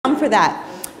for that.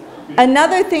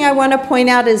 Another thing I want to point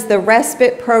out is the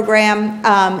respite program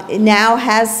now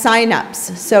has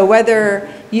sign-ups. So whether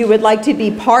you would like to be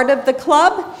part of the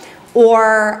club,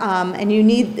 or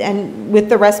and with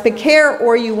the respite care,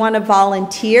 or you want to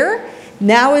volunteer,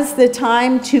 now is the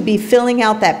time to be filling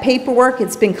out that paperwork.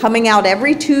 It's been coming out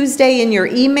every Tuesday in your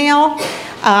email.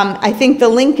 I think the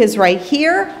link is right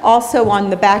here, also on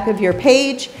the back of your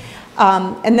page.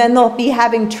 And then they'll be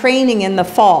having training in the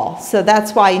fall. So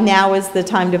that's why now is the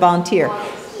time to volunteer.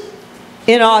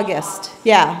 In August,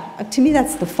 yeah. To me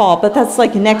that's the fall, but that's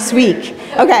like next week.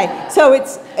 Okay, so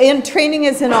training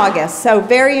is in August. So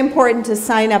very important to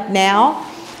sign up now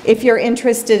if you're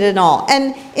interested in all.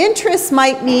 And interest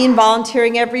might mean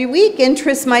volunteering every week.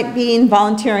 Interest might mean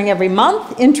volunteering every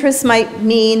month. Interest might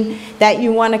mean that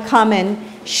you want to come and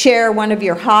share one of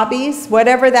your hobbies.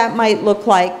 Whatever that might look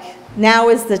like, now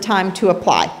is the time to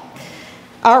apply.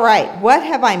 All right, what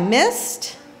have I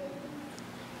missed?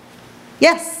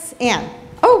 Yes, Anne.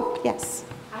 Oh, yes.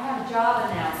 I have a job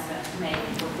announcement to make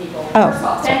for people. Oh. First of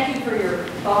all, thank you for your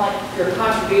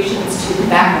contributions to the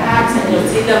backpacks, and you'll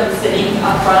see them sitting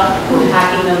up front. We're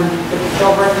packing them for the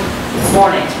children this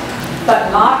morning.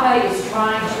 But MAPA is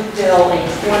trying to fill a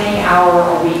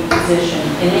 20-hour-a-week position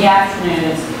in the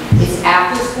afternoons. It's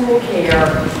after-school care.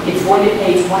 It's going to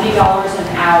pay $20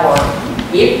 an hour.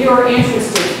 If you're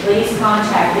interested, please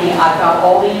contact me. I've got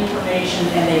all the information,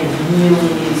 and they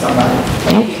really need somebody.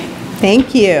 Thank you.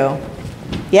 Thank you.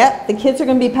 Yep, the kids are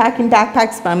going to be packing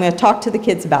backpacks, but I'm going to talk to the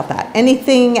kids about that.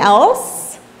 Anything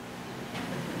else?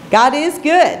 God is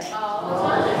good.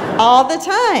 All the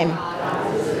time.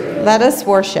 Let us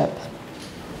worship.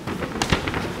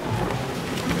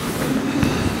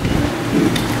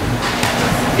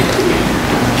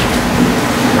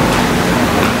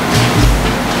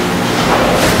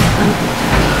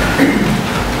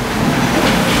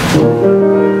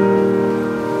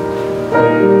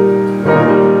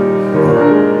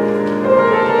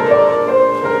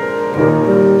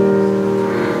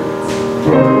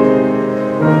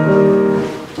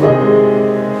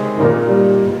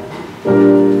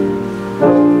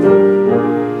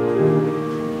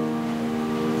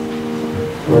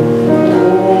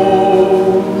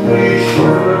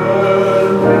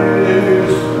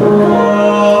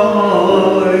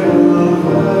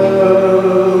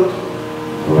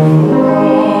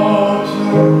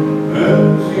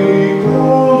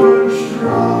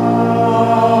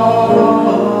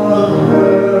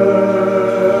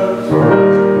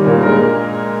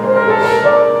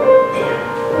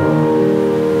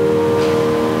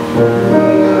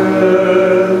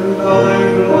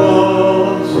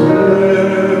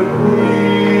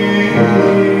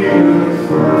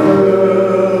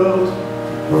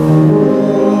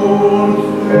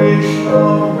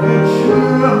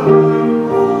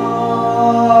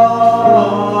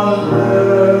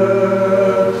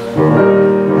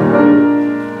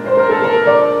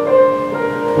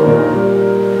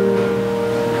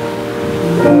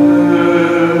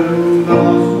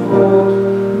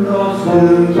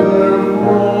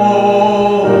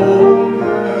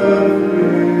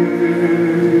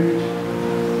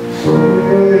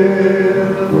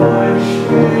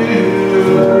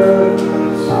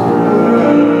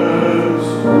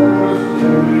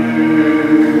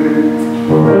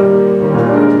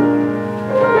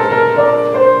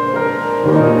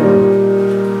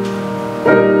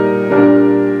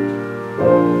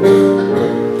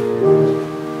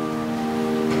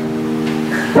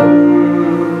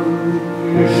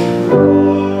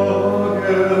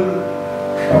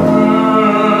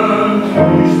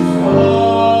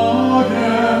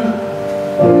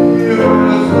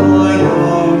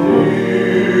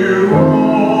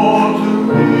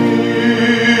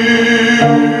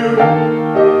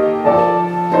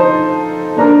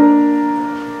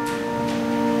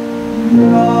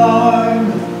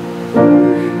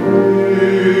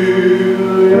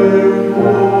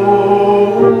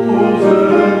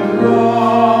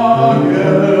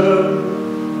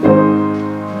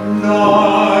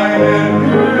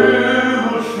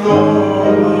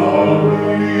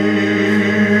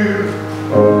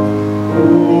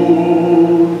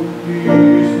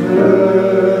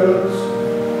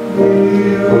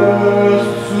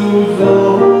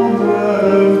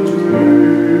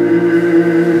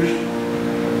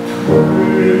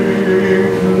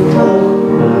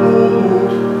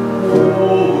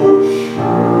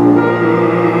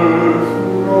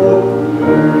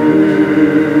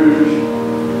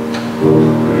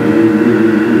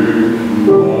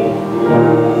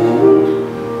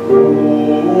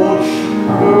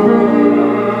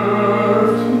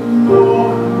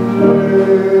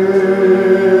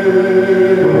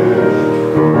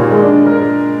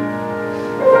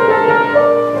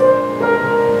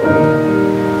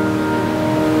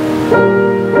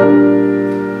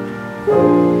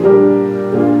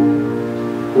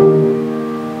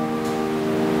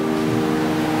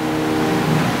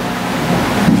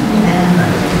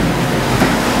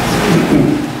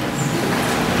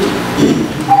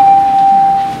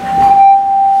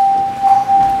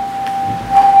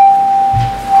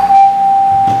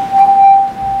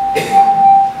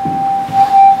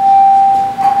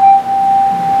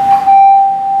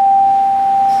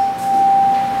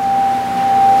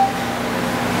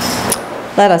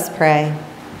 Let us pray.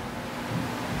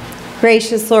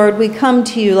 Gracious Lord, we come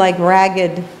to you like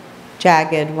ragged,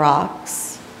 jagged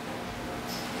rocks.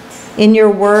 In your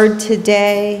word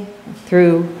today,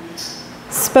 through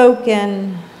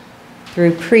spoken,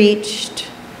 through preached,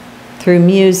 through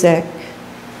music,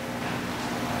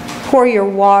 pour your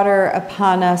water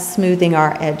upon us, smoothing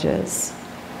our edges.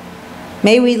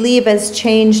 May we leave as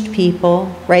changed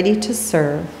people, ready to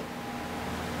serve,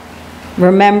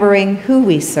 remembering who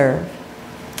we serve.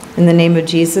 In the name of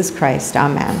Jesus Christ,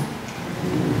 amen.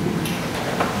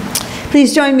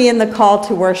 Please join me in the call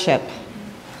to worship.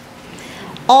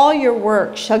 All your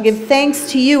works shall give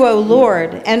thanks to you, O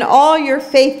Lord, and all your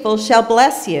faithful shall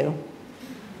bless you.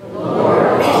 The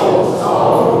Lord upholds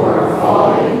all who are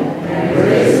falling and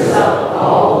raises up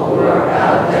all who are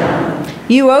bowed down.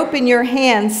 You open your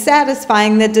hands,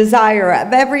 satisfying the desire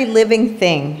of every living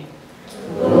thing.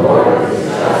 The Lord is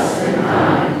just and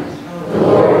kind. The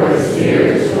Lord is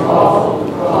near to all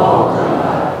who call on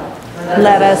God.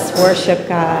 Let us worship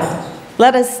God.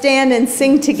 Let us stand and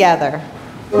sing together.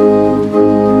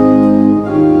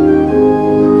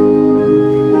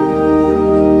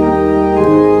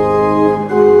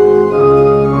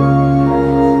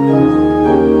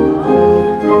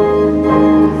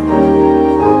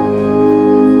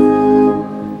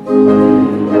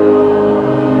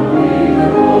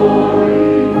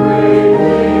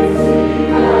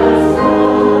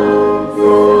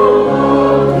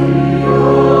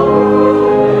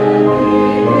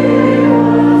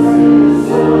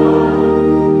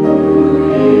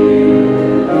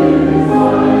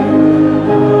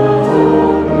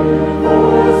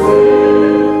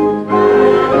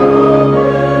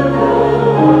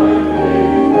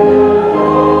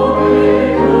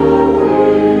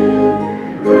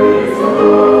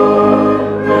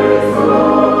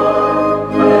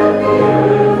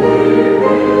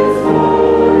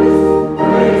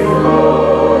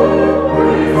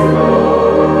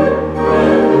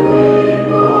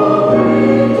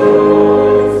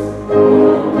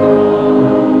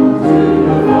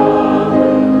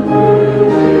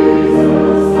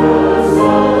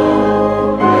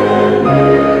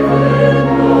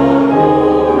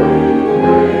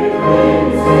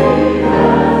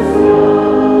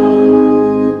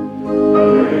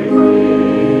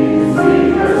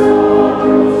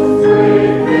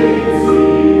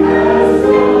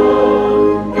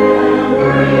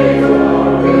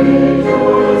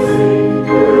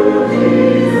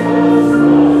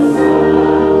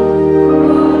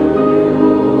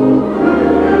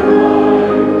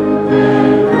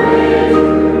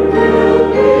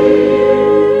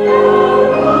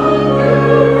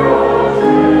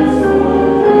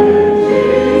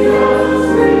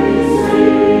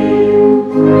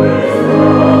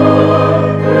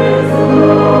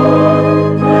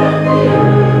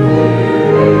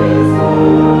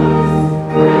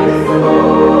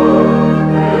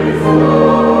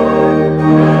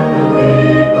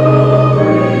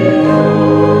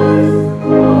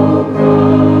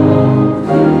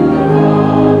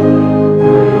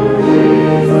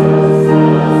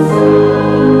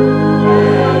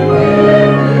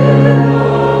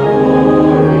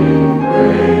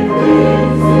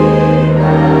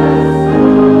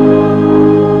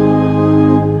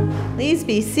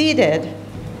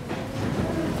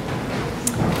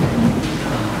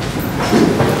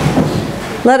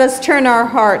 Let us turn our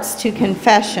hearts to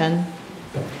confession.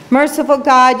 Merciful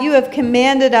God, you have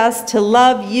commanded us to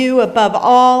love you above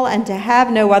all and to have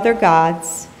no other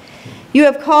gods. You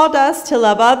have called us to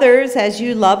love others as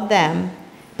you love them,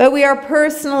 but we are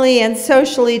personally and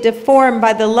socially deformed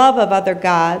by the love of other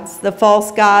gods, the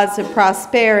false gods of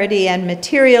prosperity and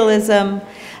materialism,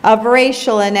 of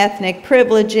racial and ethnic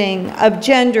privileging, of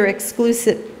gender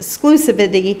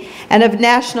exclusivity, and of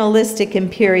nationalistic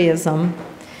imperialism.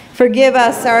 Forgive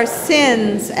us our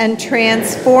sins and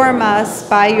transform us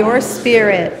by your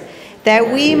Spirit,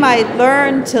 that we might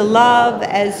learn to love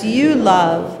as you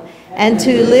love and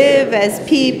to live as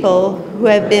people who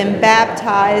have been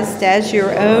baptized as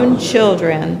your own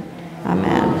children.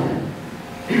 Amen.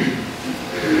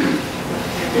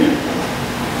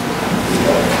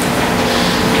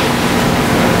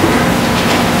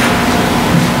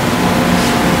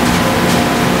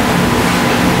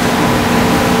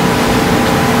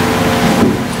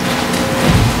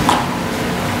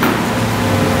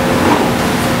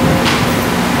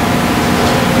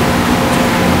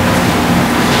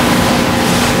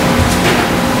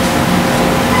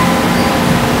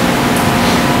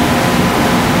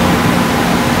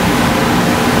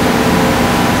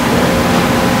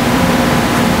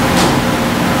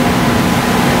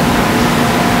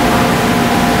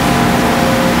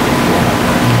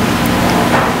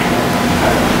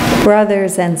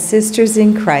 Brothers and sisters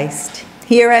in Christ,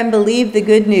 hear and believe the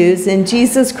good news. In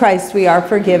Jesus Christ we are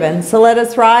forgiven. So let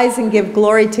us rise and give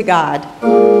glory to God.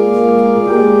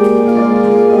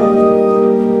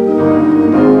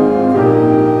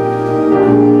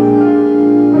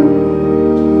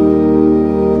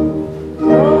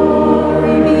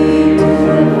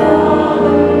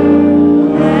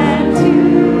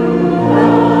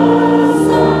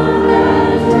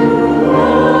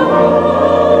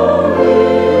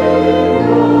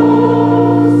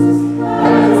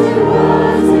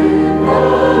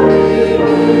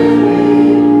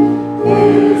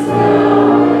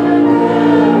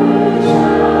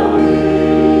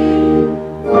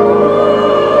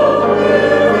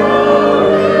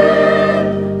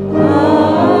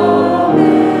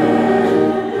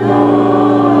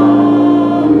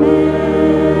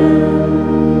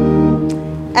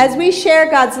 As we share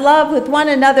God's love with one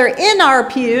another in our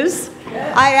pews,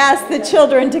 I ask the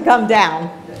children to come down.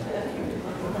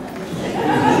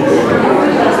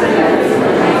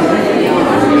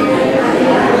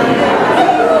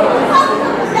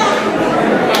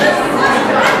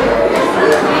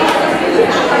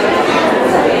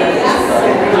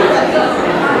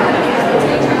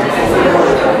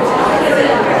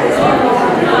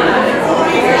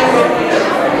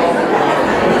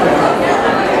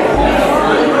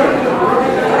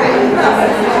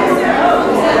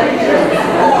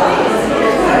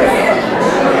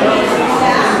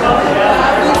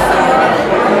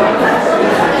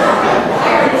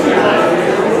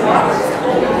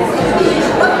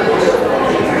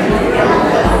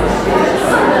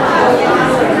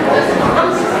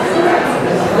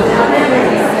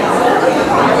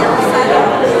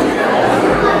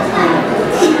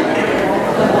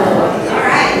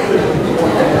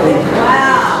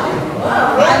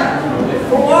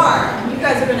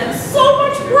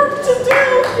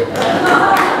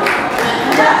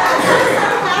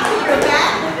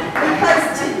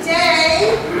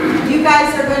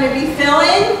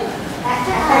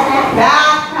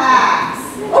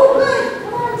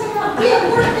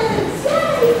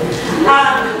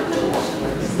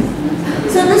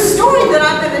 So the story that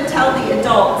I'm going to tell the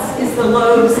adults is the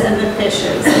loaves and the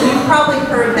fishes. And you've probably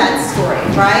heard that story,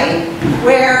 right?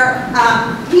 Where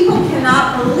people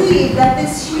cannot believe that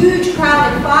this huge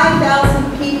crowd of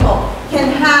 5,000 people can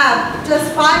have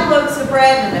just 5 loaves of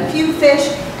bread and a few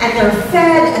fish, and they're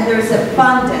fed and there's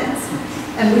abundance,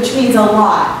 and which means a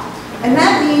lot. And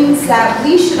that means that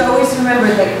we should always remember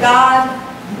that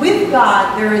with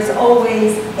God, there is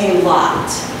always a lot.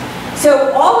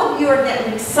 So all of you are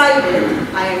getting excited,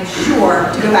 I am sure,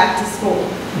 to go back to school.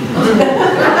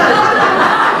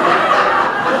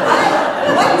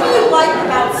 What do you like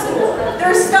about school?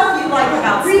 There's stuff you like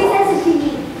about school.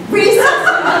 Recess.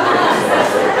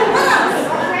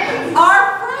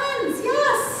 Our friends,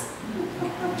 yes.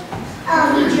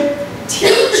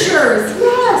 Teachers,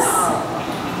 yes.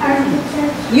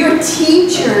 Your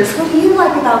teachers. What do you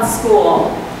like about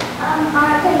school?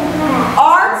 Arts and crafts.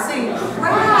 Arts and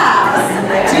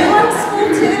crafts. Do you like school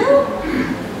too?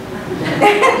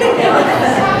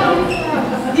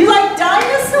 You like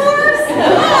dinosaurs?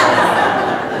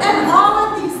 Yes. And all of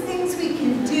these things we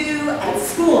can do at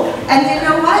school. And you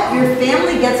know what? Your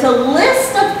family gets a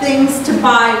list of things to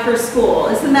buy for school.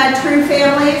 Isn't that true,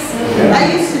 families?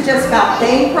 I used to just about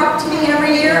bankrupt me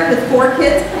every year with 4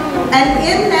 kids. And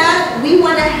in that, we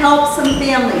want to help some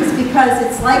families because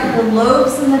it's like the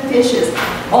loaves and the fishes.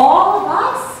 All of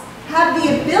us have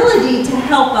the ability to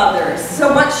help others.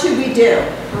 So what should we do?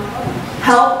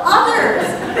 Help others.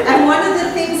 And one of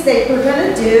the things that we're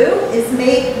going to do is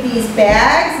make these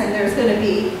bags, and there's going to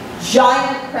be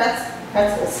giant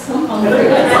pretzels.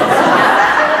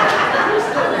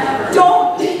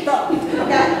 Don't eat them,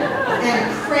 okay?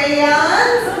 And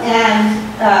crayons and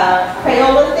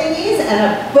Crayola thingies and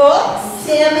a book,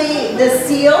 Sammy the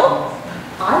Seal.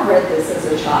 I read this as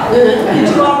a child.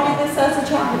 Did you all read this as a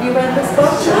child? Have you read this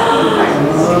book?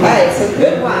 Okay, it's a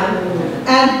good one.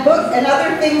 And books and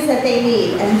other things that they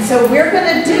need. And so we're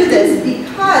going to do this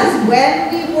because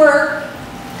when we work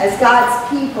as God's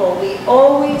people, we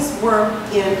always work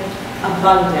in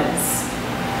abundance.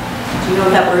 Do you know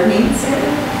what that word means?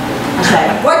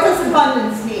 Okay. What does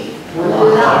abundance mean? A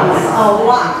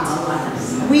lot.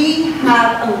 We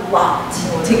have a lot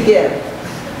to give,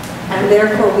 and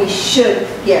therefore we should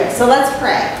give. So let's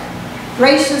pray.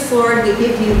 Gracious Lord, we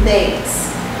give you thanks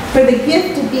for the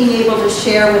gift of being able to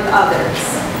share with others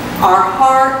our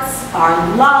hearts,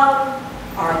 our love,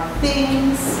 our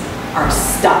things, our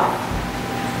stuff,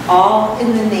 all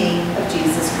in the name of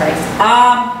Jesus Christ.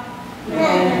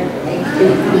 Amen. Thank you.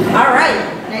 All right.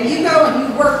 Now you go and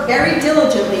you work very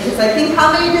diligently, because I think,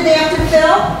 how many do they have to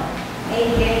fill?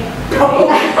 88.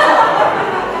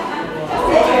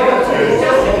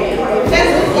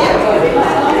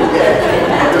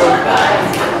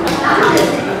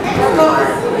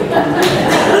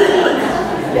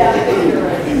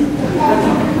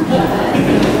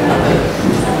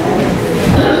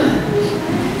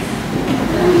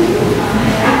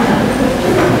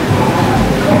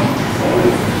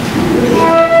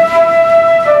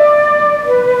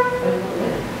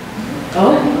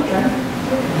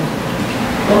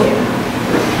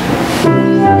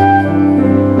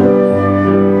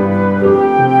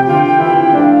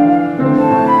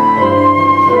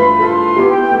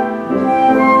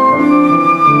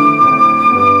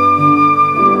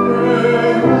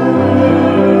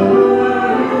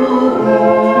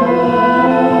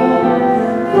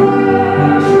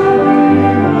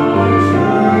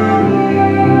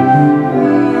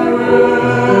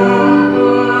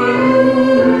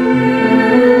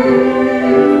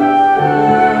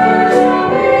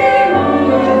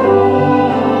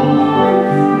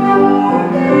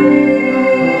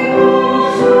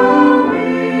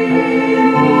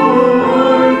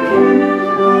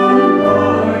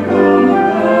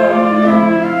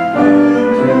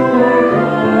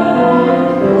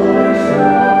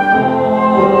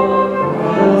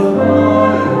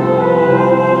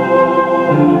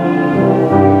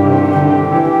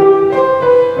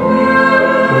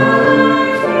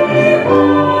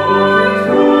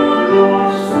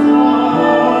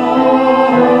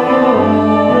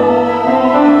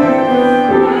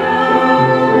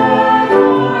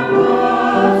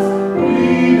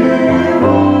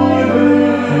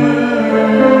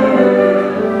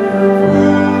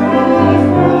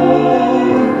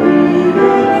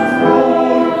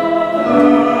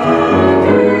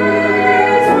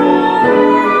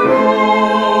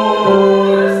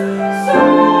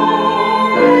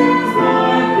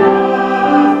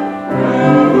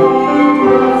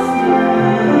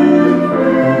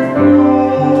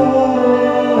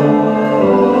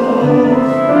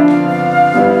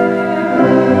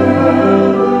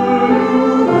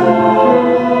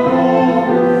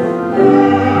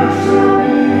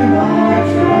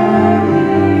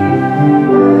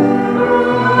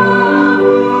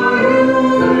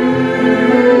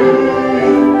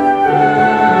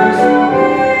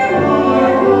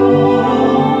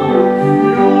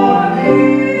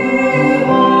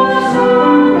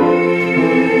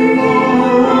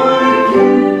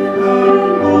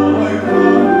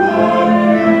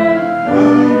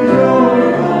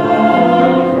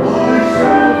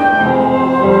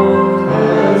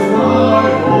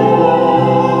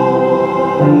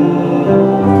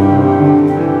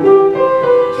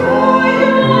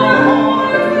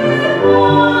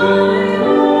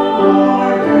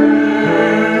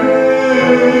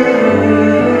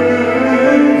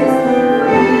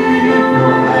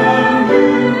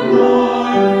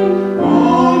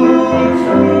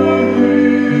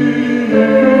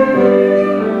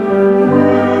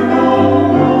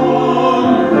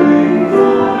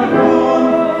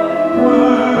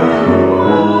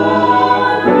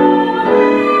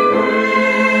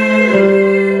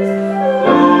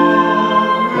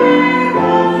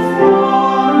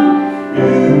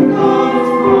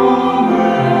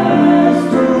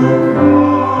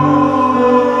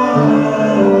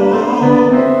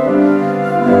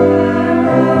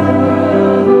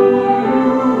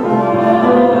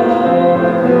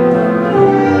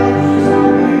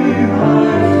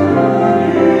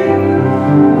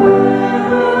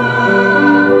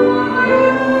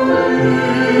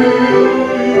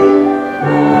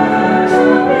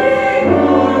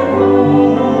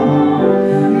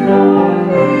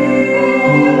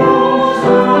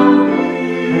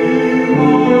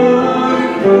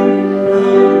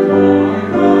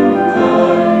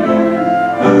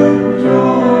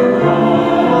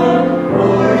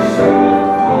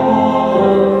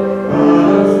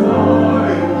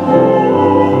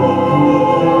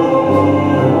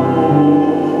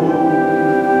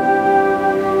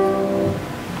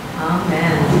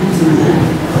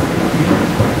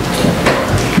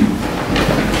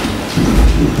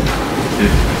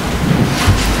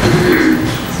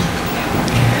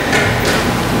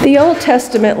 The Old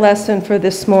Testament lesson for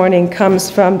this morning comes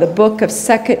from the book of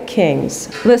 2 Kings.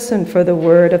 Listen for the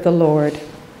word of the Lord.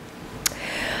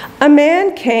 A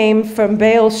man came from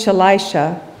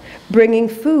Baal-Shalisha, bringing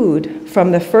food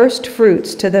from the first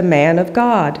fruits to the man of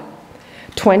God,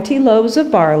 20 loaves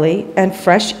of barley and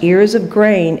fresh ears of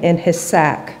grain in his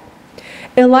sack.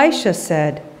 Elisha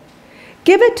said,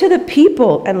 "Give it to the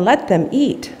people and let them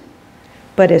eat."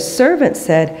 But his servant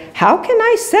said, "How can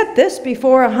I set this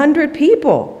before 100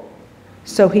 people?"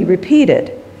 So he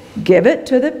repeated, "Give it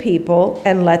to the people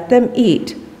and let them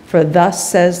eat, for thus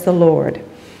says the Lord.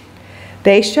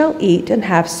 They shall eat and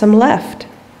have some left."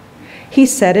 He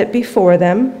set it before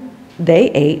them.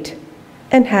 They ate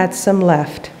and had some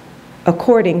left,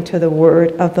 according to the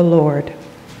word of the Lord.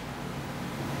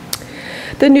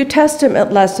 The New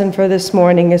Testament lesson for this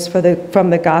morning is from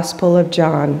the Gospel of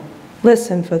John.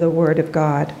 Listen for the word of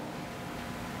God.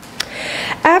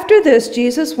 After this,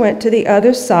 Jesus went to the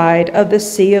other side of the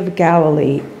Sea of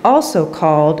Galilee, also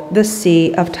called the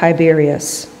Sea of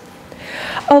Tiberias.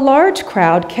 A large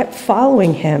crowd kept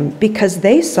following him because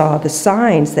they saw the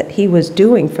signs that he was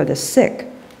doing for the sick.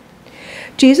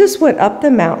 Jesus went up the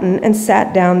mountain and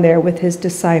sat down there with his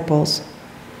disciples.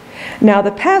 Now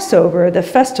the Passover, the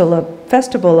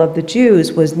festival of the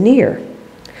Jews, was near.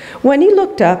 When he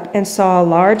looked up and saw a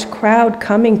large crowd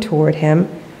coming toward him,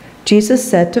 Jesus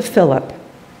said to Philip,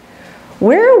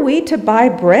 "Where are we to buy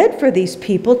bread for these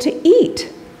people to eat?"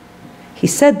 He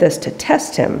said this to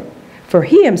test him, for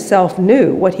he himself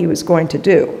knew what he was going to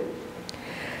do.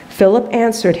 Philip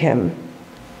answered him,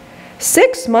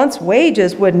 6 months'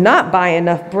 wages would not buy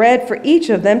enough bread for each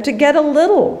of them to get a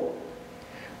little.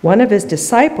 One of his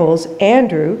disciples,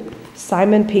 Andrew,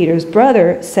 Simon Peter's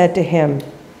brother, said to him,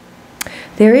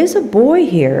 "There is a boy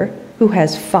here who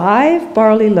has 5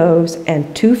 barley loaves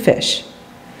and 2 fish.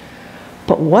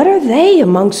 But what are they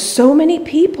among so many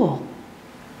people?"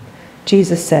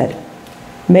 Jesus said,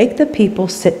 "Make the people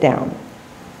sit down."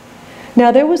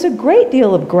 Now there was a great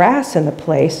deal of grass in the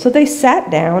place, so they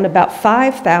sat down, about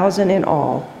 5,000 in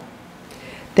all.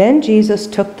 Then Jesus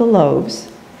took the loaves,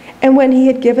 and when he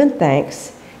had given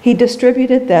thanks, he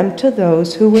distributed them to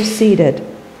those who were seated.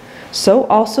 So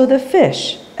also the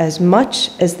fish, as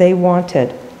much as they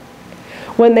wanted.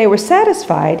 When they were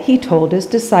satisfied, he told his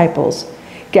disciples,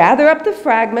 "Gather up the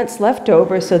fragments left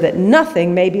over so that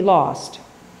nothing may be lost."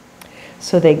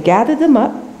 So they gathered them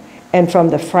up, and from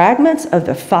the fragments of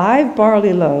the 5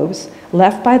 barley loaves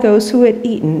left by those who had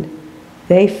eaten,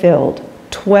 they filled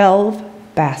 12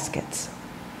 baskets.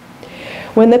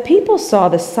 When the people saw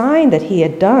the sign that he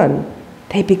had done,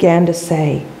 they began to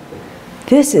say,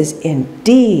 "This is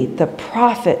indeed the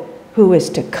prophet who is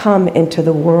to come into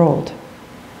the world."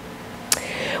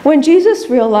 When Jesus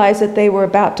realized that they were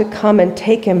about to come and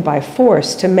take him by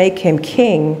force to make him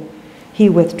king, he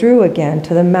withdrew again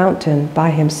to the mountain by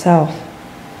himself.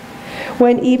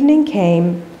 When evening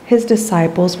came, his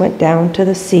disciples went down to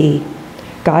the sea,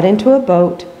 got into a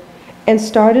boat, and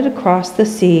started across the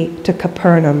sea to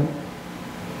Capernaum.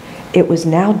 It was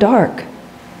now dark,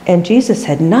 and Jesus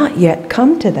had not yet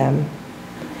come to them.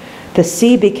 The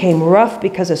sea became rough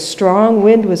because a strong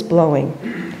wind was blowing.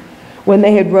 When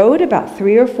they had rowed about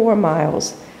 3 or 4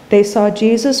 miles, they saw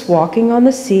Jesus walking on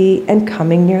the sea and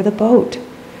coming near the boat,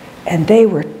 and they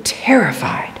were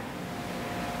terrified.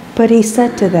 But he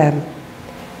said to them,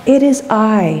 "It is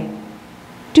I.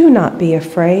 Do not be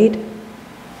afraid."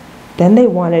 Then they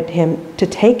wanted him to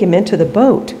take him into the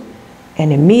boat,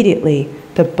 and immediately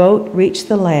the boat reached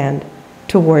the land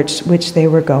towards which they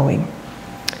were going.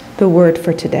 The word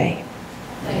for today.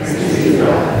 Thanks be to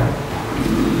God.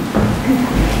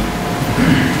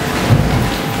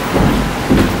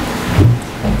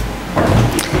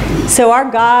 So our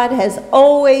God has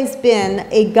always been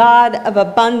a God of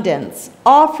abundance,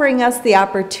 offering us the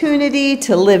opportunity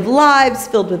to live lives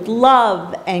filled with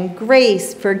love and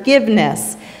grace,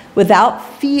 forgiveness,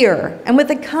 without fear, and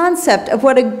with a concept of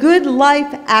what a good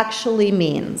life actually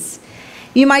means.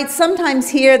 You might sometimes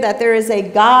hear that there is a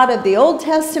God of the Old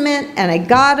Testament and a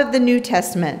God of the New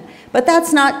Testament, but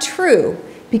that's not true,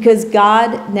 because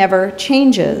God never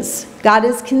changes. God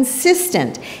is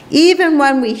consistent, even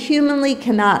when we humanly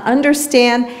cannot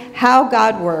understand how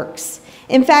God works.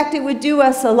 In fact, it would do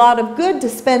us a lot of good to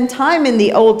spend time in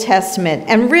the Old Testament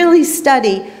and really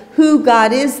study who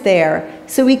God is there,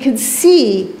 so we could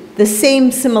see the same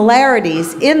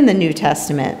similarities in the New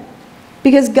Testament.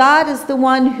 Because God is the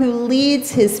one who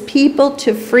leads his people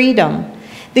to freedom,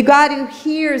 the God who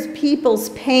hears people's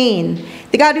pain,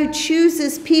 the God who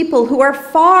chooses people who are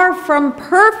far from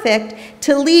perfect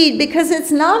to lead, because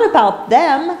it's not about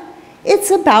them, it's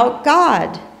about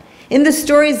God. In the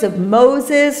stories of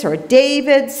Moses or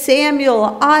David,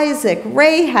 Samuel, Isaac,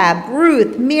 Rahab,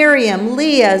 Ruth, Miriam,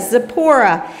 Leah,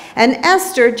 Zipporah, and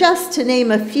Esther, just to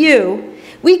name a few,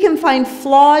 we can find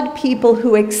flawed people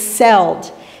who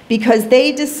excelled because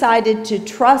they decided to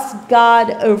trust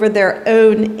God over their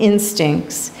own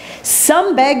instincts.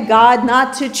 Some beg God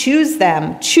not to choose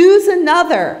them. Choose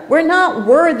another. We're not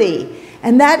worthy.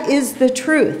 And that is the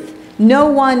truth. No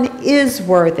one is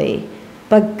worthy.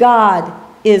 but God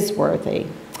is worthy.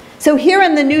 So here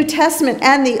in the New Testament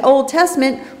and the Old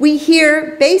Testament, we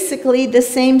hear basically the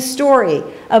same story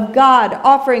of God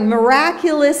offering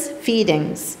miraculous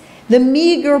feedings. The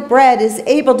meager bread is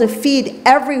able to feed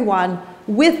everyone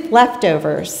with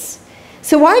leftovers.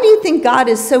 So why do you think God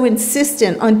is so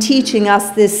insistent on teaching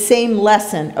us this same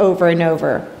lesson over and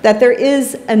over? That there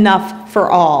is enough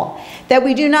for all. That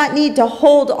we do not need to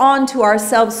hold on to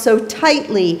ourselves so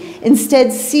tightly,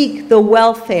 instead seek the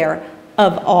welfare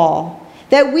of all.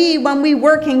 That we, when we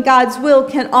work in God's will,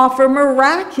 can offer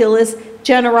miraculous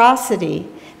generosity.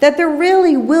 That there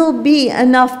really will be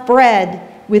enough bread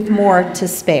with more to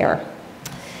spare.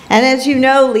 And as you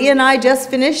know, Lee and I just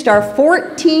finished our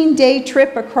 14-day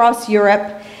trip across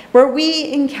Europe, where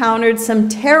we encountered some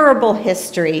terrible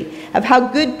history of how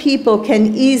good people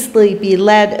can easily be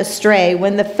led astray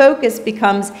when the focus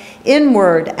becomes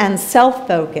inward and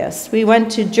self-focused. We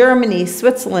went to Germany,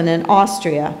 Switzerland, and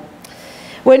Austria.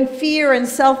 When fear and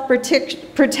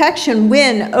self-protection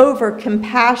win over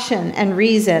compassion and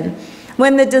reason,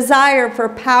 when the desire for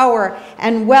power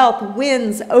and wealth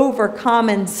wins over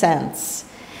common sense.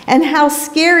 And how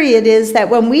scary it is that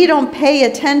when we don't pay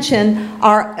attention,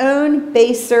 our own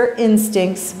baser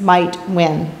instincts might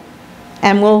win,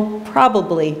 and will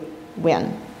probably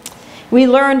win. We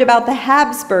learned about the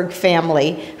Habsburg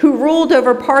family, who ruled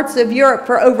over parts of Europe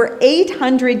for over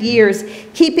 800 years,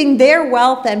 keeping their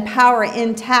wealth and power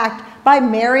intact by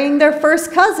marrying their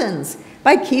first cousins,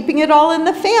 by keeping it all in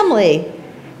the family.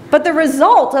 But the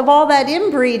result of all that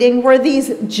inbreeding were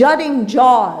these jutting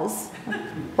jaws,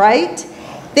 right?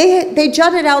 They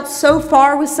jutted out so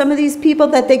far with some of these people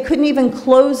that they couldn't even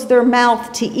close their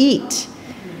mouth to eat.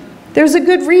 There's a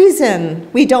good reason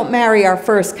we don't marry our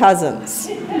first cousins.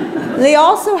 They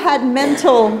also had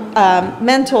mental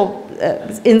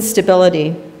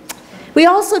instability. We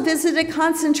also visited a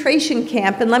concentration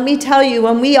camp, and let me tell you,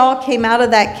 when we all came out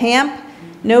of that camp,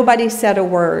 nobody said a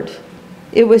word.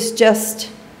 It was just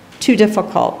too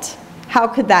difficult. How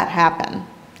could that happen?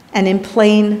 And in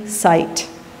plain sight.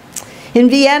 In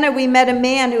Vienna, we met a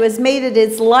man who has made it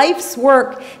his life's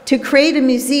work to create a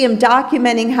museum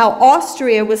documenting how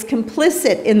Austria was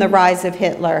complicit in the rise of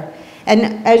Hitler.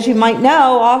 And as you might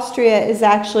know, Austria is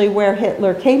actually where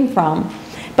Hitler came from.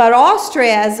 But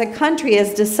Austria as a country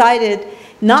has decided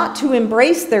not to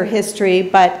embrace their history,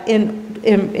 but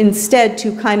instead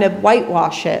to kind of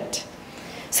whitewash it.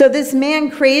 So this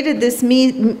man created this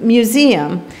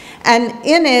museum. And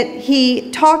in it,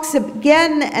 he talks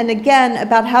again and again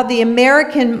about how the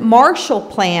American Marshall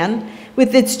Plan,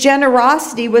 with its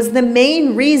generosity, was the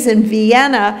main reason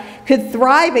Vienna could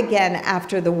thrive again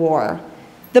after the war.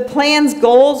 The plan's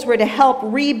goals were to help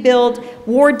rebuild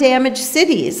war-damaged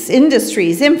cities,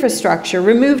 industries, infrastructure,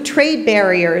 remove trade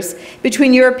barriers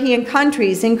between European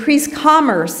countries, increase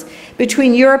commerce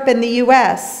between Europe and the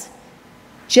US.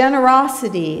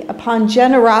 Generosity upon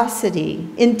generosity,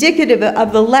 indicative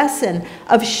of the lesson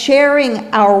of sharing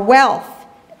our wealth,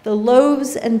 the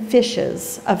loaves and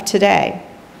fishes of today.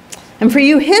 And for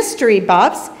you history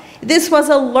buffs, this was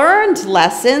a learned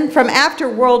lesson from after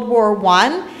World War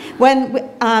I, when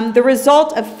the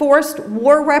result of forced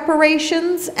war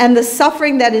reparations and the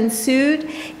suffering that ensued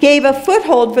gave a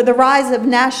foothold for the rise of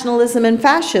nationalism and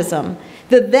fascism,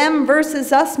 the them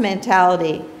versus us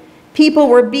mentality. People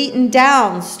were beaten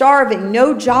down, starving,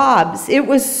 no jobs. It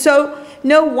was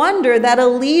no wonder that a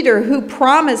leader who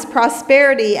promised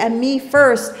prosperity and me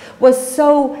first was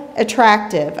so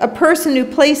attractive. A person who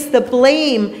placed the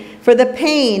blame for the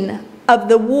pain of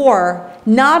the war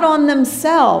not on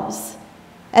themselves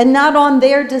and not on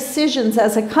their decisions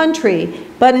as a country,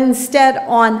 but instead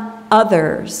on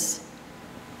others.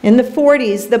 In the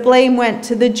 40s, the blame went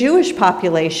to the Jewish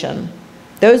population,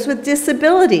 those with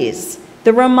disabilities,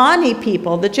 the Romani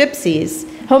people, the gypsies,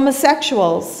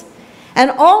 homosexuals. And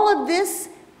all of this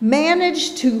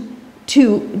managed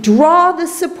to draw the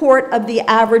support of the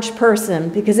average person,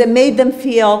 because it made them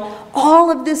feel all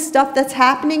of this stuff that's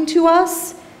happening to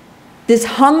us, this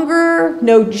hunger,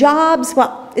 no jobs,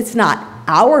 well, it's not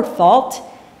our fault,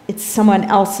 it's someone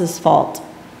else's fault,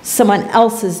 someone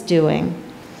else's doing.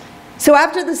 So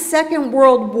after the Second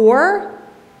World War,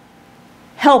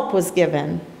 help was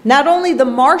given. Not only the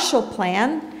Marshall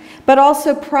Plan, but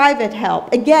also private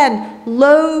help. Again,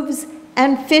 loaves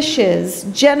and fishes.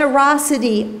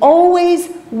 Generosity always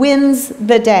wins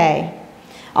the day.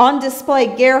 On display,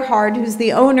 Gerhard, who's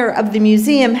the owner of the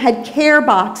museum, had care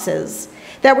boxes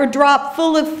that were dropped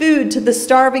full of food to the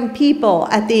starving people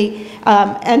at the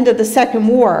end of the Second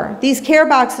War. These care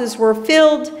boxes were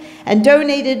filled and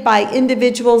donated by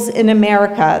individuals in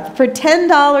America. For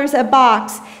 $10 a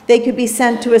box, they could be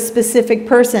sent to a specific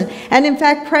person. And in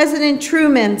fact, President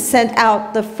Truman sent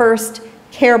out the first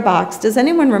care box. Does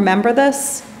anyone remember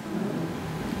this?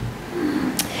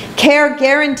 Care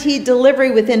guaranteed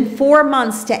delivery within 4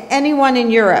 months to anyone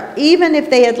in Europe, even if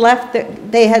they had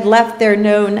left their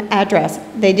known address.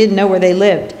 They didn't know where they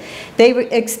lived. They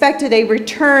expected a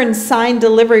return signed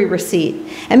delivery receipt.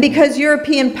 And because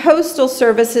European postal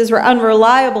services were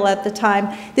unreliable at the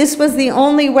time, this was the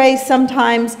only way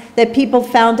sometimes that people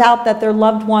found out that their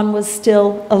loved one was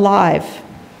still alive.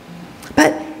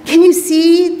 But can you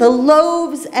see the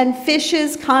loaves and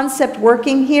fishes concept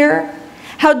working here?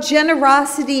 How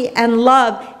generosity and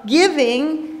love,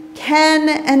 giving, can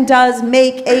and does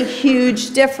make a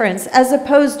huge difference, as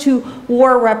opposed to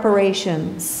war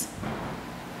reparations.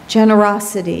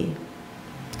 Generosity.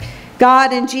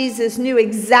 God and Jesus knew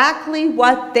exactly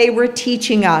what they were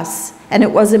teaching us, and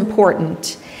it was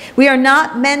important. We are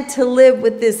not meant to live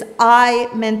with this I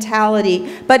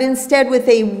mentality, but instead with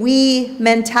a we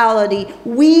mentality.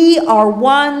 We are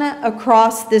one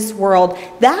across this world.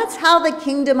 That's how the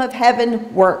kingdom of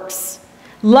heaven works.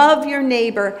 Love your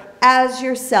neighbor as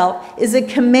yourself is a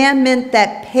commandment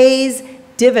that pays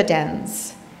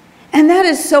dividends. And that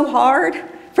is so hard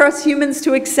for us humans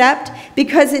to accept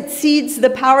because it cedes the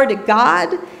power to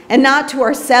God and not to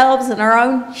ourselves and our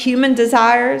own human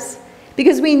desires.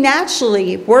 Because we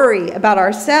naturally worry about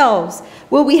ourselves.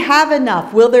 Will we have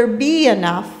enough? Will there be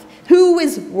enough? Who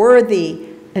is worthy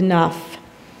enough?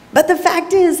 But the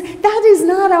fact is, that is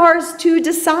not ours to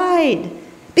decide,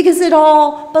 because it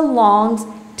all belongs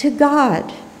to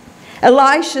God.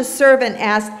 Elisha's servant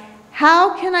asked,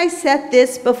 "How can I set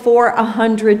this before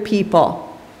 100 people?"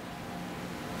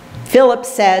 Philip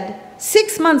said,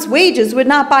 6 months' wages would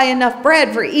not buy enough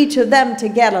bread for each of them to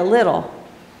get a little.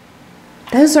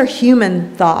 Those are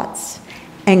human thoughts.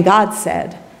 And God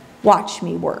said, watch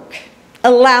me work.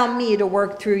 Allow me to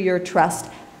work through your trust.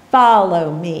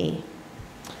 Follow me.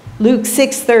 Luke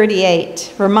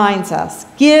 6:38 reminds us,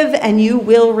 give and you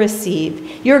will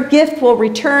receive. Your gift will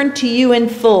return to you in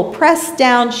full, pressed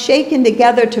down, shaken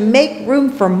together to make room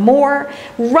for more,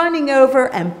 running over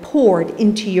and poured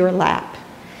into your lap.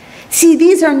 See,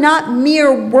 these are not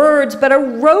mere words, but a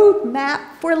roadmap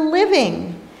for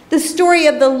living. The story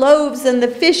of the loaves and the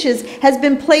fishes has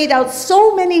been played out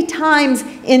so many times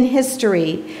in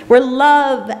history, where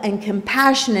love and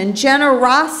compassion and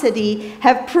generosity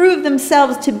have proved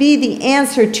themselves to be the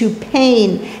answer to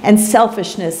pain and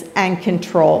selfishness and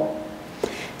control.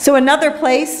 So another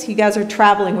place, you guys are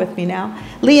traveling with me now,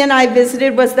 Lee and I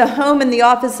visited was the home and the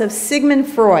office of Sigmund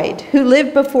Freud, who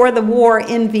lived before the war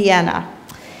in Vienna.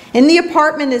 In the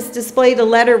apartment is displayed a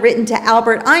letter written to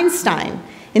Albert Einstein.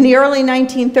 In the early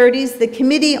 1930s, the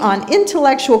Committee on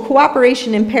Intellectual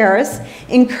Cooperation in Paris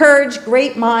encouraged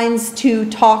great minds to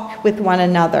talk with one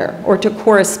another or to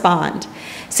correspond.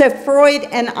 So Freud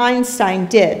and Einstein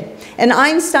did. And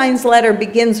Einstein's letter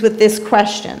begins with this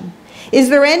question: is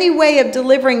there any way of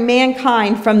delivering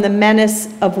mankind from the menace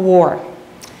of war?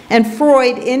 And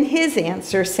Freud, in his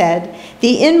answer, said,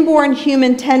 the inborn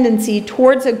human tendency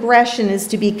towards aggression is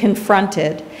to be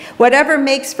confronted. Whatever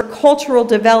makes for cultural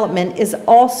development is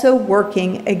also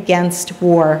working against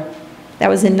war. That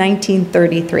was in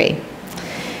 1933.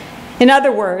 In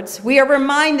other words, we are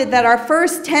reminded that our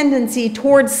first tendency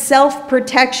towards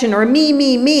self-protection, or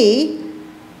me,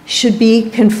 should be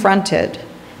confronted.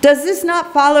 Does this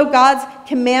not follow God's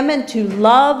commandment to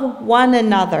love one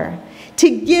another, to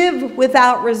give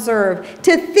without reserve,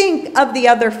 to think of the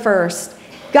other first?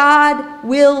 God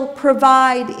will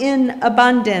provide in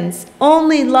abundance.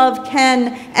 Only love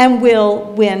can and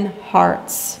will win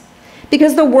hearts.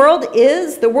 Because the world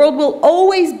will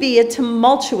always be a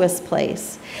tumultuous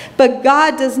place. But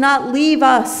God does not leave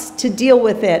us to deal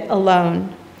with it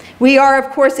alone. We are,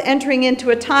 of course, entering into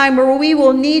a time where we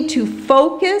will need to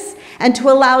focus and to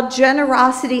allow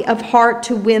generosity of heart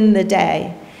to win the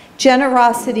day.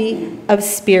 Generosity of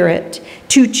spirit,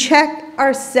 to check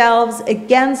ourselves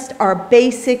against our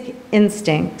basic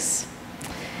instincts.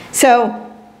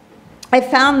 So I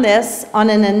found this on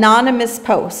an anonymous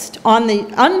post on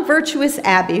the Unvirtuous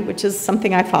Abbey, which is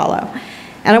something I follow,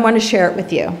 and I want to share it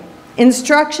with you.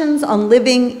 Instructions on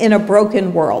living in a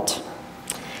broken world.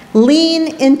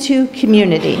 Lean into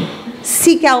community.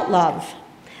 Seek out love.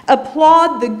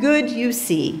 Applaud the good you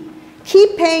see.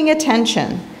 Keep paying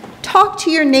attention. Talk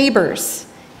to your neighbors.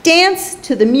 Dance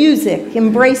to the music.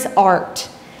 Embrace art.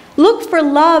 Look for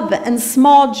love and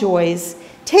small joys.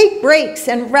 Take breaks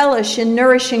and relish in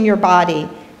nourishing your body.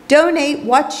 Donate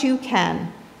what you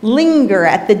can. Linger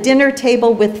at the dinner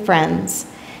table with friends.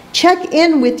 Check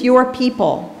in with your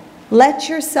people. Let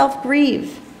yourself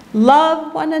grieve.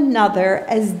 Love one another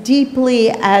as deeply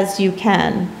as you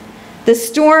can. The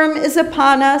storm is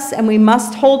upon us and we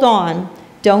must hold on.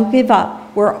 Don't give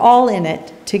up. We're all in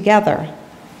it together.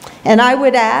 And I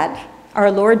would add,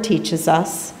 our Lord teaches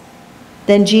us,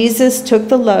 then Jesus took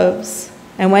the loaves,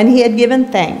 and when he had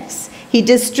given thanks, he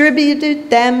distributed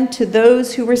them to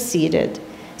those who were seated.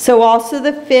 So also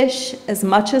the fish, as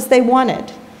much as they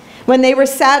wanted. When they were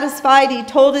satisfied, he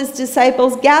told his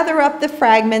disciples, gather up the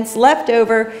fragments left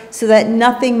over so that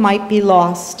nothing might be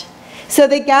lost. So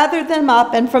they gathered them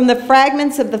up, and from the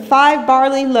fragments of the 5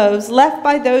 barley loaves left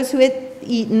by those who had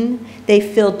eaten, they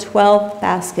filled 12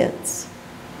 baskets.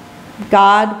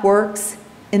 God works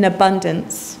in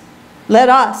abundance. Let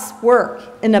us work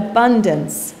in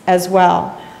abundance as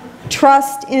well.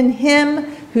 Trust in him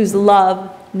whose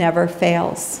love never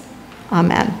fails.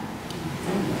 Amen.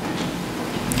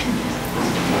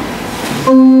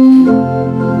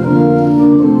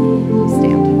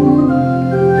 Stand.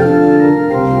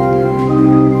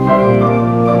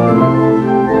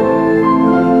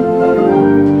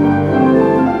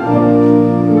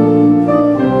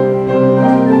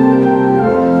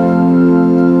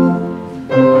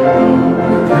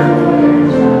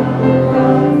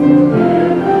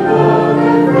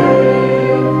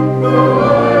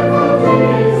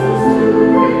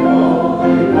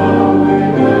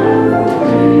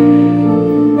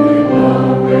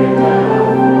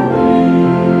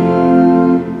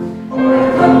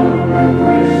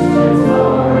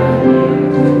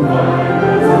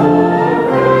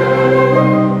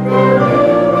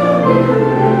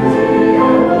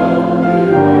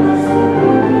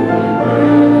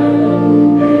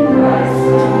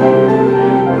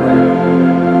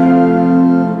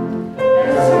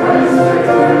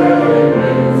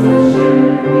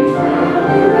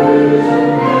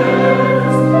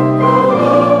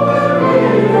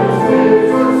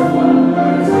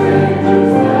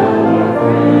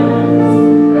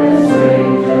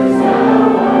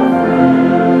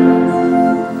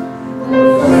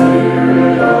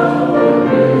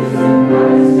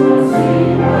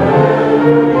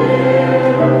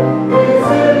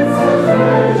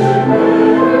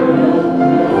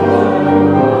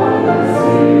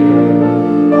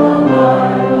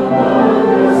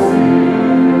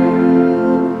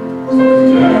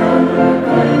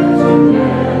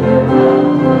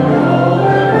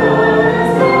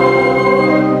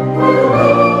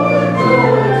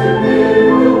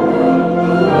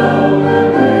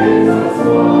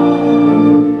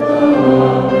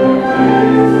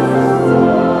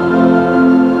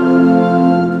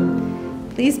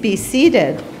 Be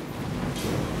seated.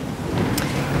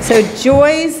 So,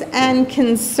 joys and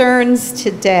concerns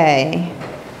today.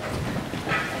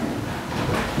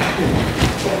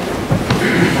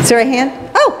 Is there a hand?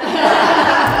 Oh,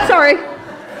 sorry.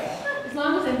 As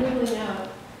long as I'm wiggling out,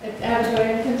 I have joy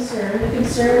and concern. The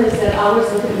concern is that I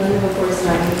always look at Linda before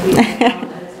starting.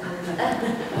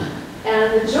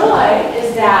 And the joy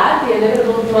is that the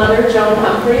inimitable mother, Joan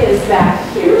Humphrey, is back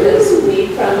here this week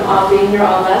from being here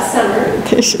all last summer.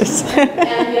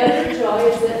 And the other joy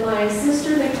is that my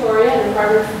sister Victoria and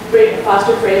partner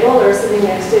Foster Frabel are sitting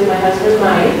next to my husband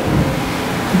Mike.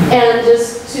 And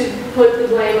just to put the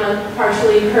blame on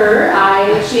partially her,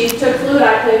 she took flute,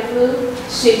 I played flute.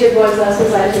 She did voice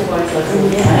lessons, I took voice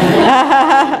lessons.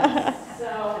 Yeah.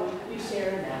 So we share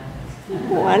in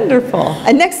that. Wonderful.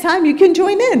 And next time you can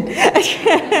join in.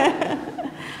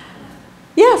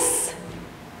 Yes.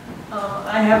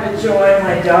 I have a joy.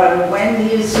 My daughter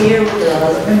Wendy is here with her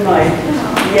husband Mike.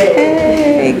 Yay.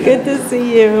 Hey, good to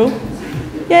see you.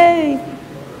 Yay.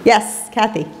 Yes,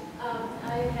 Kathy.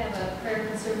 I have a prayer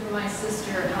concern for my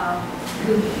sister,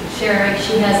 who, Sherry,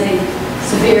 she has a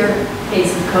severe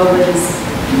case of COVID, is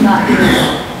not here.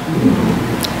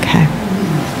 Okay.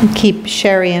 Keep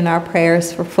Sherry in our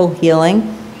prayers for full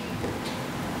healing.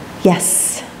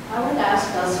 Yes. I would ask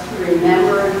us to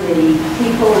remember the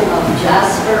people of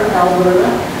Jasper, Alberta,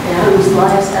 whose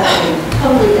lives have been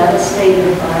totally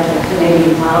devastated by the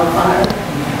Canadian wildfire.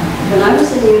 When I was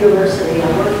in university, I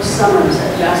worked summers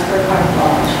at Jasper Park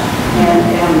Lodge and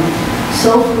am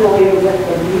so familiar with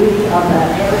the beauty of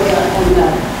that area and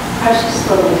that precious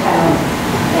little town.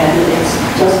 And it's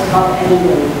just about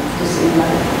ending to see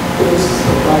what this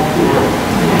is like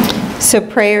now. So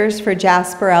prayers for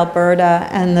Jasper, Alberta,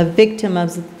 and the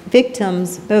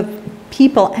victims, both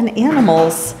people and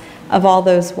animals, of all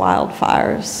those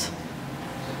wildfires.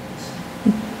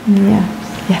 Yeah.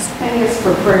 Yes. Thanks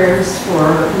for prayers for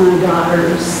my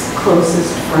daughter's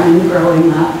closest friend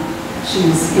growing up.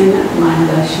 She's in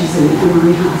Atlanta. She's in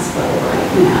Emory Hospital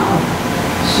right now.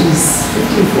 She's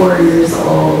 54 years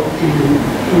old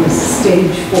and is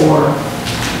stage 4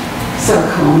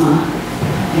 sarcoma,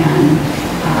 and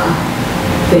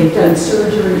they've done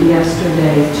surgery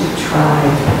yesterday to try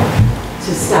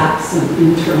to stop some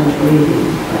internal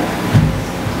bleeding.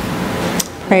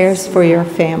 Prayers for your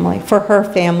family, for her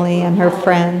family and her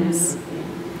friends.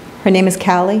 Her name is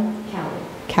Callie?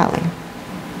 Callie.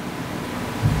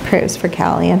 Prayers for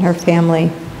Callie and her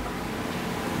family.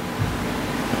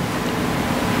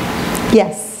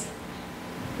 Yes.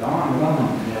 Don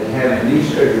is having knee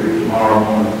surgery tomorrow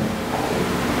morning.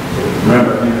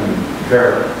 Remember him and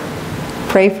Carol.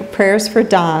 Prayers for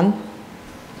Don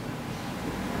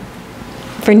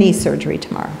for knee surgery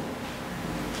tomorrow.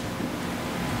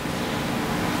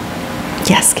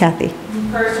 Yes, Kathy.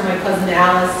 Prayers for my cousin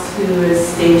Alice, who is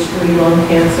stage 3 lung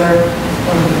cancer,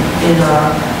 in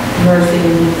a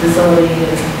nursing facility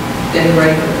and getting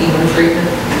ready for chemo treatment.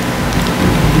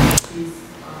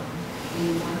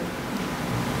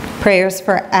 Prayers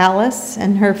for Alice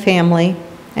and her family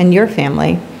and your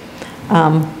family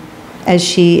as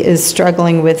she is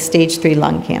struggling with stage 3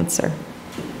 lung cancer.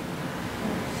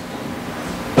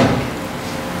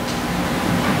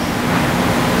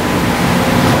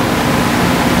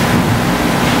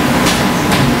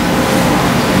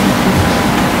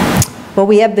 Well,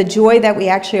 we have the joy that we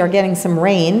actually are getting some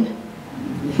rain.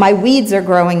 My weeds are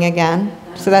growing again,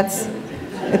 so that's,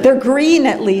 they're green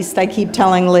at least, I keep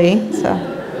telling Lee.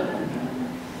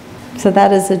 So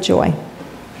that is a joy.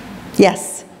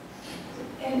 Yes?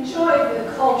 Enjoyed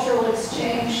the cultural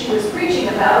exchange she was preaching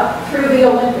about through the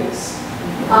Olympics.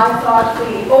 I thought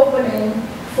the opening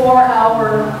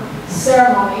 4-hour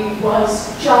ceremony was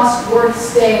just worth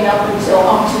staying up until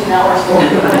umpteen hours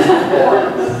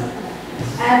for.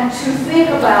 And to think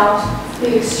about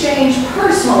the exchange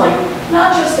personally,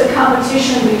 not just the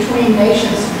competition between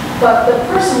nations, but the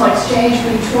personal exchange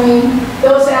between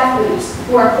those athletes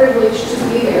who are privileged to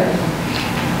be there.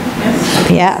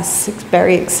 Yes, it's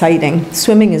very exciting.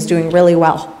 Swimming is doing really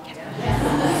well.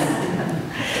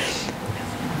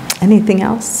 Anything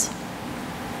else?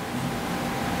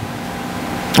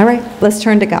 All right, let's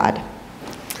turn to God.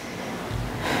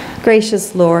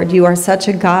 Gracious Lord, you are such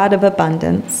a God of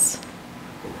abundance.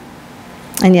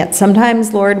 And yet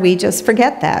sometimes, Lord, we just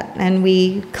forget that, and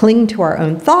we cling to our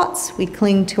own thoughts, we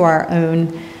cling to our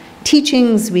own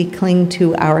teachings, we cling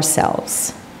to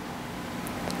ourselves.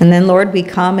 And then, Lord, we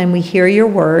come and we hear your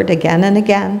word again and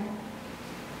again,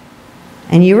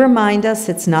 and you remind us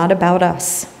it's not about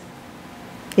us.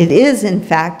 It is, in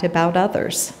fact, about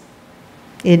others.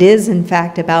 It is, in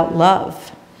fact, about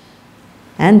love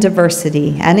and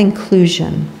diversity and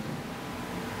inclusion.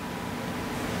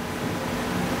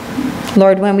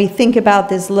 Lord, when we think about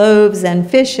these loaves and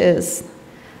fishes,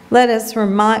 let us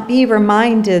be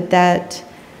reminded that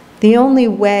the only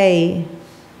way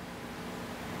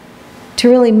to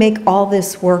really make all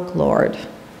this work, Lord,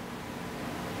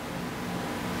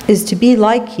 is to be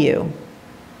like you,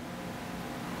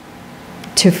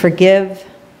 to forgive,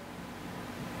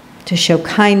 to show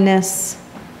kindness,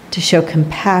 to show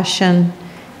compassion,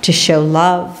 to show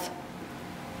love,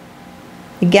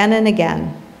 again and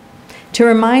again. To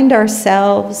remind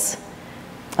ourselves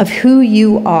of who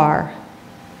you are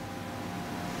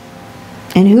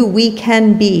and who we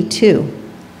can be too.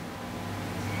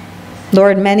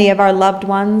 Lord, many of our loved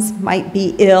ones might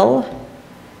be ill,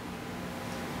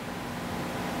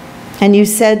 and you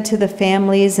said to the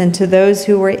families and to those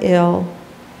who were ill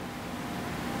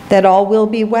that all will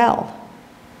be well.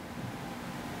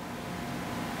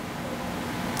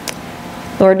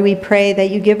 Lord, we pray that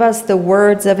you give us the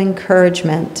words of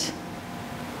encouragement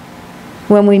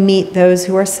when we meet those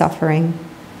who are suffering.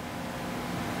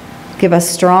 Give us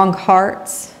strong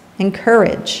hearts and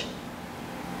courage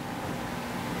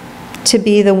to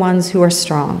be the ones who are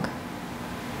strong.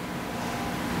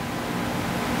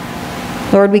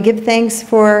 Lord, we give thanks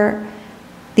for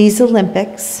these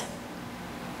Olympics,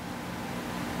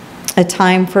 a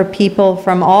time for people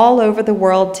from all over the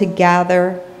world to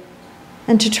gather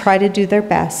and to try to do their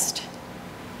best.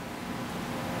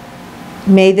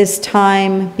 May this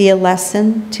time be a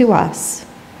lesson to us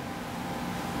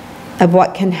of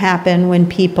what can happen when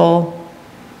people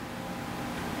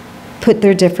put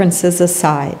their differences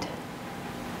aside.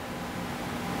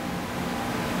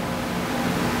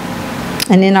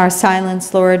 And in our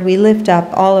silence, Lord, we lift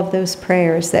up all of those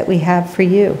prayers that we have for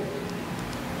you.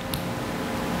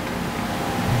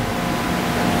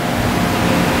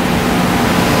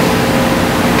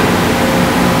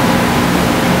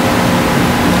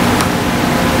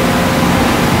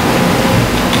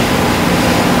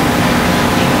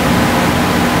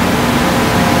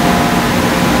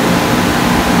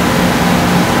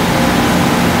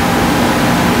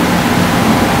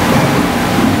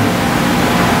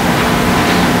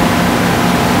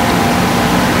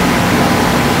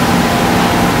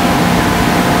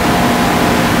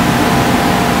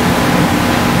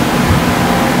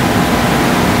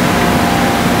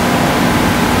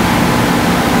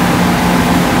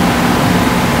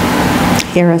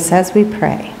 Hear us as we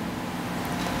pray.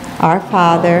 Our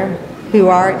Father, who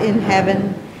art in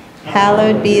heaven,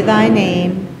 hallowed be thy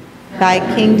name. Thy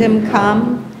kingdom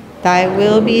come, thy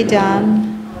will be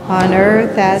done, on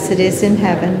earth as it is in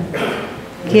heaven.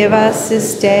 Give us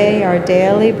this day our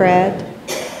daily bread,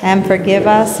 and forgive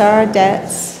us our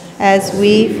debts, as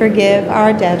we forgive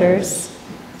our debtors.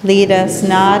 Lead us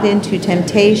not into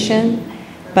temptation,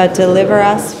 but deliver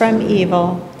us from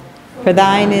evil. For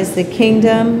thine is the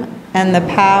kingdom, and the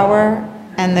power,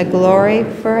 and the glory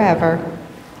forever.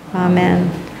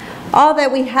 Amen. All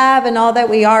that we have and all that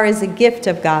we are is a gift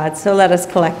of God, so let us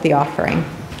collect the offering.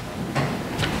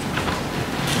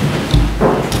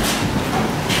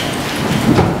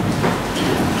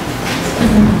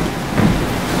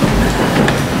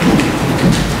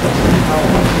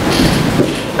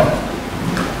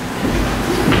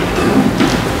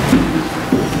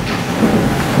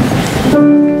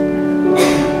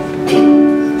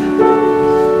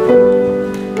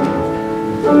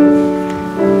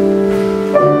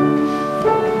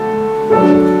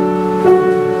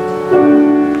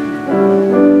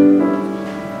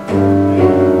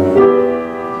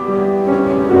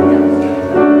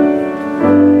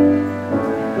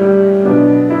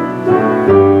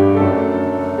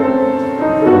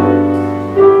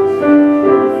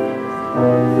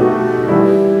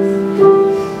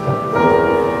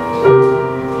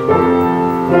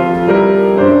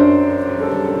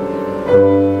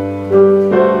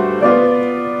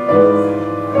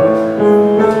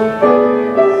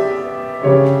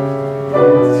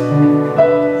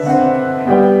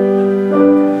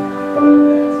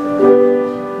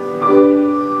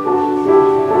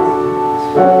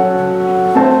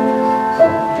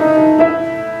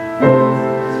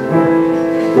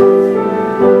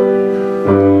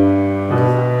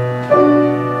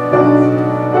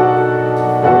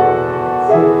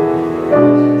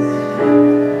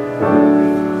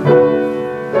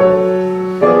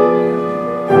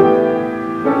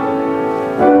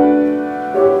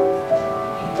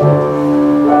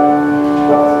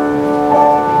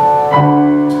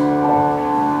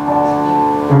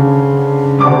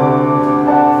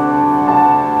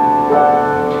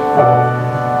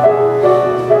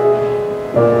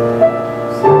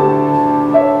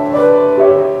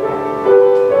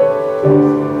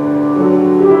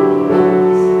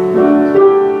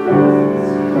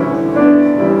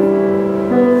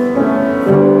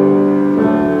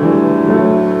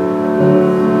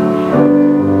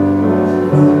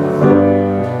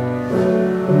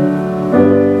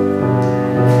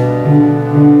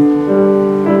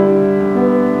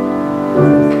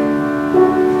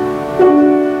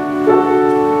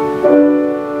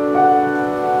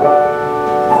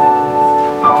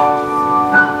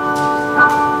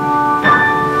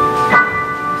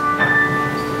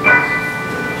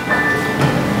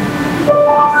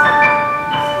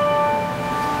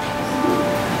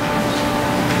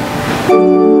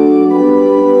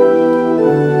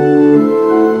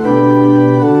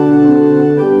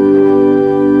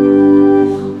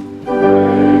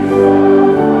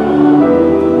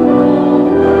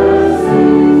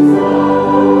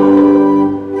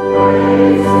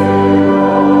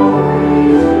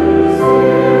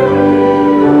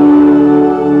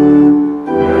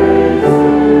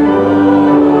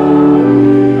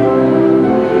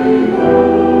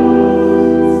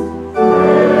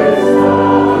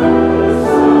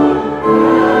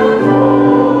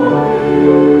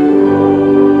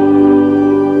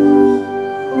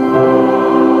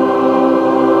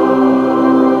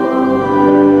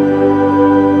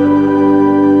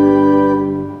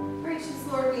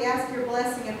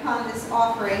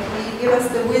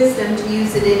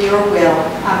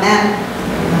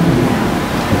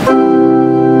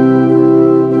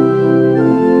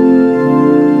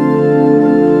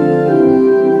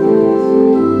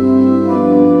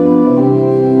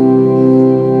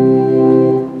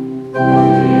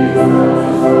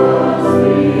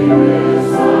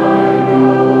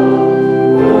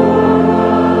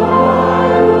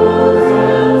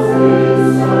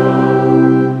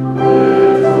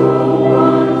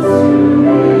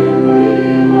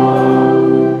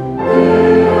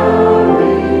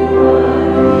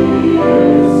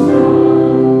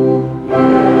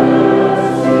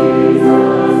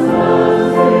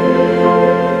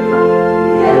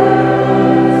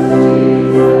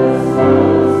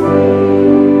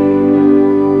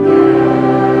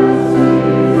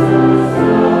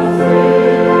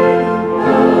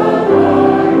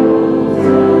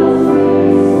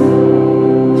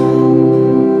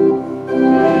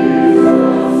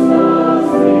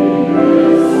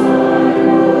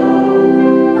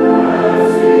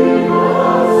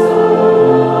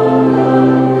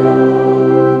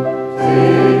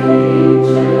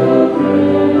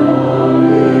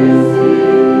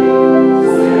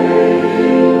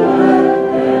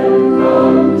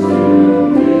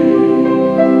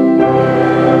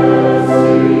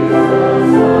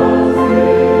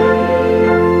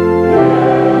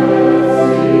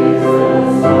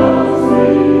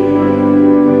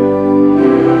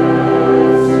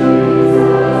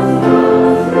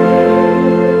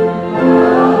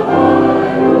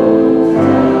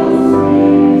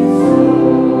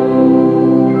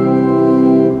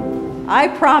 I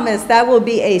promise that will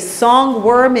be a song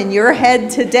worm in your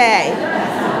head today.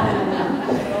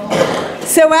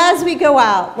 So as we go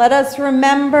out, let us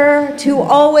remember to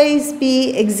always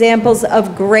be examples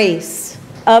of grace,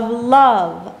 of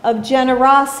love, of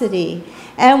generosity.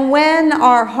 And when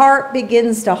our heart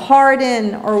begins to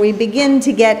harden or we begin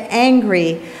to get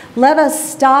angry, let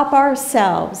us stop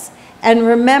ourselves and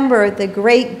remember the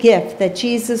great gift that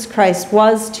Jesus Christ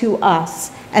was to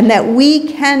us and that we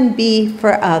can be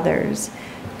for others.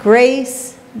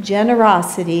 Grace,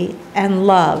 generosity, and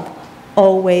love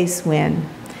always win.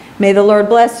 May the Lord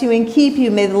bless you and keep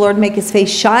you. May the Lord make his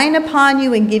face shine upon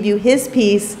you and give you his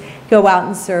peace. Go out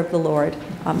and serve the Lord.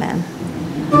 Amen.